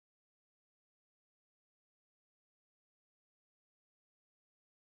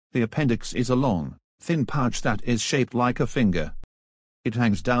The appendix is a long, thin pouch that is shaped like a finger. It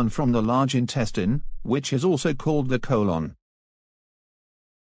hangs down from the large intestine, which is also called the colon.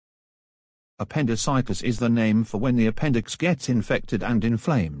 Appendicitis is the name for when the appendix gets infected and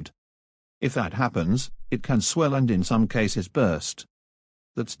inflamed. If that happens, it can swell and in some cases burst.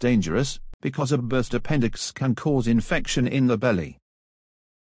 That's dangerous, because a burst appendix can cause infection in the belly.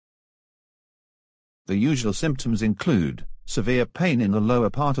 The usual symptoms include severe pain in the lower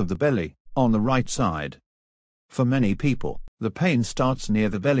part of the belly, on the right side. For many people, the pain starts near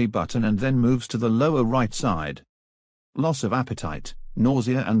the belly button and then moves to the lower right side. Loss of appetite,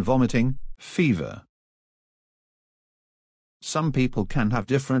 nausea and vomiting, fever. Some people can have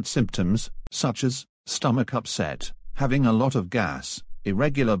different symptoms, such as stomach upset, having a lot of gas,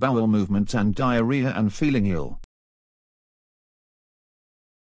 irregular bowel movements and diarrhea and feeling ill.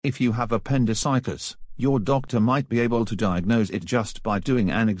 If you have appendicitis, your doctor might be able to diagnose it just by doing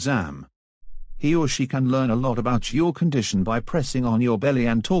an exam. He or she can learn a lot about your condition by pressing on your belly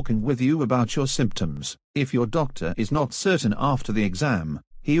and talking with you about your symptoms. If your doctor is not certain after the exam,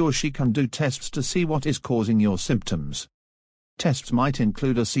 he or she can do tests to see what is causing your symptoms. Tests might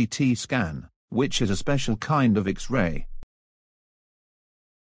include a CT scan, which is a special kind of X-ray.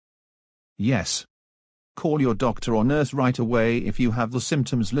 Yes. Call your doctor or nurse right away if you have the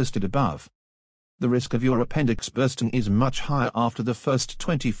symptoms listed above. The risk of your appendix bursting is much higher after the first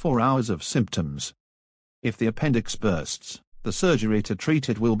 24 hours of symptoms. If the appendix bursts, the surgery to treat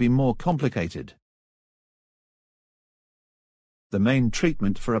it will be more complicated. The main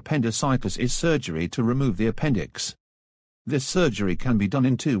treatment for appendicitis is surgery to remove the appendix. This surgery can be done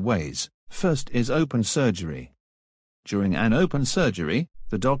in two ways. First is open surgery. During an open surgery,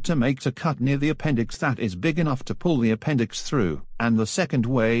 the doctor makes a cut near the appendix that is big enough to pull the appendix through, and the second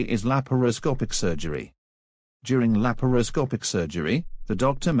way is laparoscopic surgery. During laparoscopic surgery, the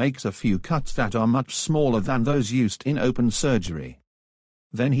doctor makes a few cuts that are much smaller than those used in open surgery.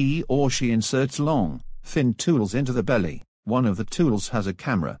 Then he or she inserts long, thin tools into the belly. One of the tools has a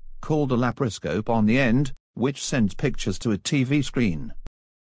camera, called a laparoscope on the end, which sends pictures to a TV screen.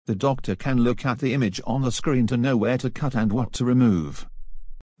 The doctor can look at the image on the screen to know where to cut and what to remove.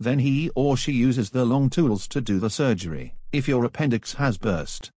 Then he or she uses the long tools to do the surgery. If your appendix has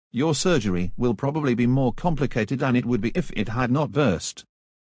burst, your surgery will probably be more complicated than it would be if it had not burst.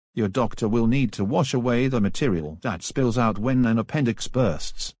 Your doctor will need to wash away the material that spills out when an appendix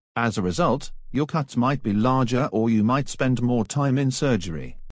bursts. As a result, your cuts might be larger or you might spend more time in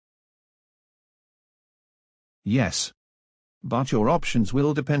surgery. Yes. But your options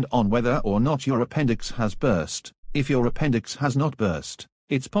will depend on whether or not your appendix has burst. If your appendix has not burst,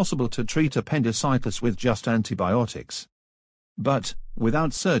 it's possible to treat appendicitis with just antibiotics. But,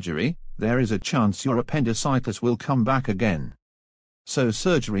 without surgery, there is a chance your appendicitis will come back again. So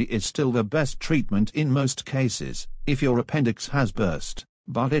surgery is still the best treatment in most cases. If your appendix has burst,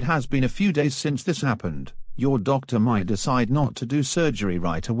 but it has been a few days since this happened, your doctor might decide not to do surgery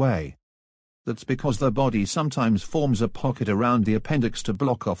right away. That's because the body sometimes forms a pocket around the appendix to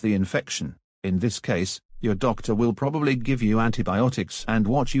block off the infection. In this case, your doctor will probably give you antibiotics and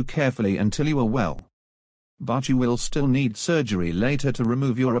watch you carefully until you are well. But you will still need surgery later to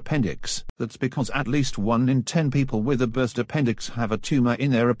remove your appendix. That's because at least 1 in 10 people with a burst appendix have a tumor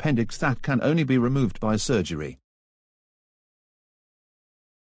in their appendix that can only be removed by surgery.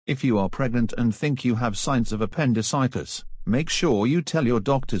 If you are pregnant and think you have signs of appendicitis, make sure you tell your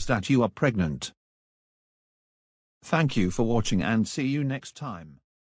doctors that you are pregnant. Thank you for watching and see you next time.